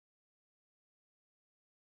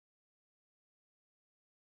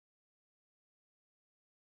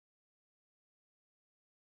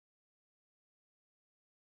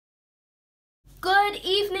Good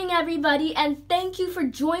evening, everybody, and thank you for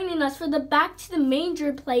joining us for the Back to the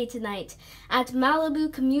Manger play tonight at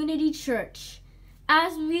Malibu Community Church.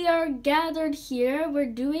 As we are gathered here, we're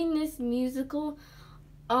doing this musical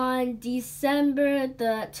on December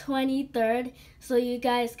the 23rd, so you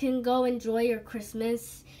guys can go enjoy your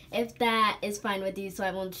Christmas if that is fine with you, so I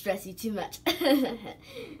won't stress you too much.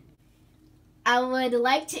 I would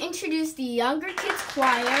like to introduce the Younger Kids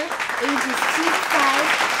Choir, ages 2 to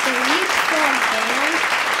 5, the lead front band,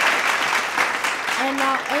 and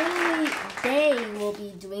not only they will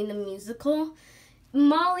be doing the musical,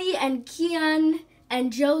 Molly and Kian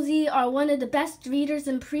and Josie are one of the best readers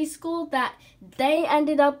in preschool that they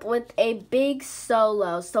ended up with a big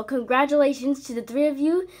solo. So congratulations to the three of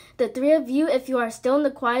you. The three of you, if you are still in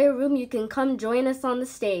the choir room, you can come join us on the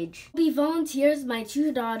stage. Be volunteers, my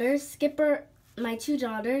two daughters,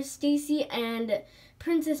 Stacy and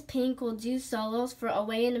Princess Pink will do solos for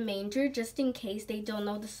Away in a Manger, just in case they don't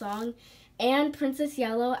know the song, and Princess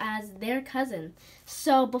Yellow as their cousin.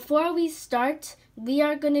 So before we start, we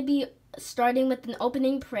are going to be starting with an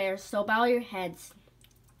opening prayer, so bow your heads.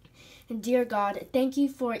 Dear God, thank you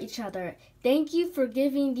for each other. Thank you for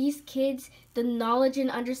giving these kids the knowledge and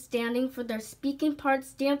understanding for their speaking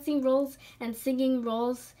parts, dancing roles, and singing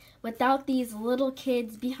roles. Without these little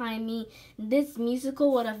kids behind me, this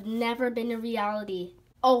musical would have never been a reality.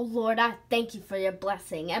 Oh Lord, I thank you for your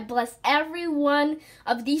blessing, and bless every one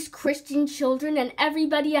of these Christian children and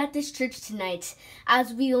everybody at this church tonight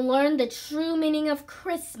as we learn the true meaning of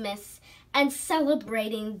Christmas and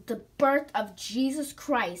celebrating the birth of Jesus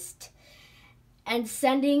Christ and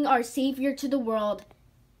sending our Savior to the world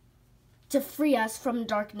to free us from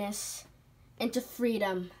darkness into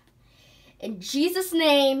freedom. In Jesus'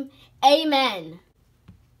 name, amen.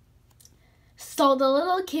 So the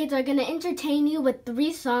little kids are going to entertain you with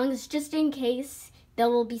 3 songs just in case. They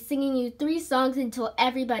will be singing you 3 songs until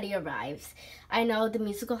everybody arrives. I know the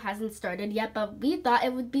musical hasn't started yet, but we thought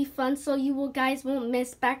it would be fun so you guys won't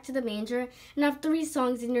miss Back to the Manger and have 3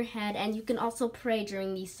 songs in your head, and you can also pray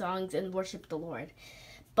during these songs and worship the Lord.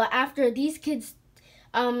 But after these kids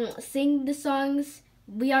sing the songs,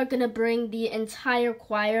 we are going to bring the entire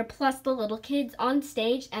choir plus the little kids on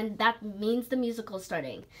stage, and that means the musical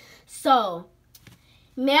starting. So,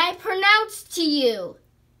 may I pronounce to you,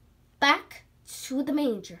 Back to the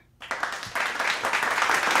Manger.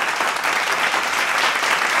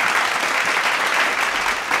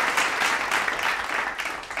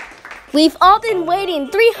 We've all been waiting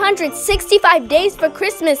 365 days for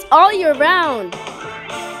Christmas all year round.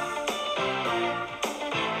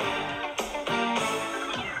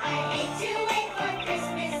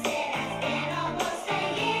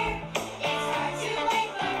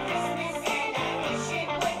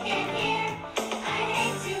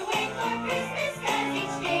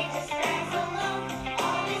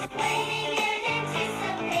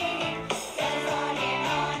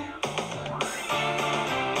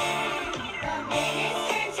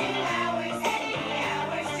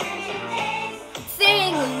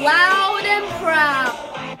 Loud and proud.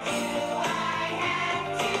 Why do I have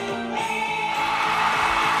to wait?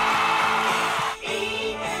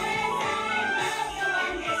 Because I love the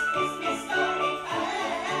wondrous Christmas story.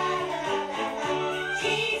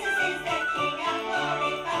 Jesus is the King of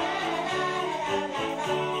glory.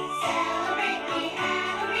 Celebrate, we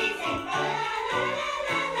have a reason. Now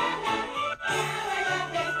I love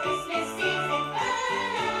the Christmas season.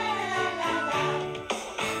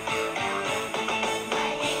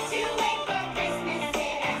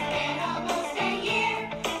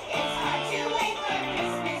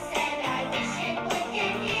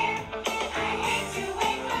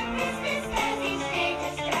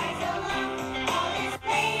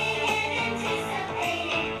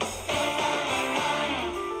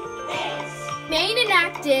 Remain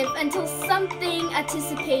inactive until something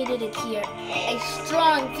anticipated appear, a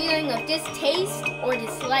strong feeling of distaste or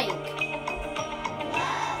dislike.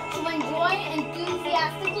 To enjoy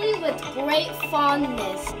enthusiastically with great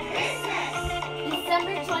fondness. Christmas!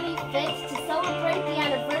 December 25th, to celebrate the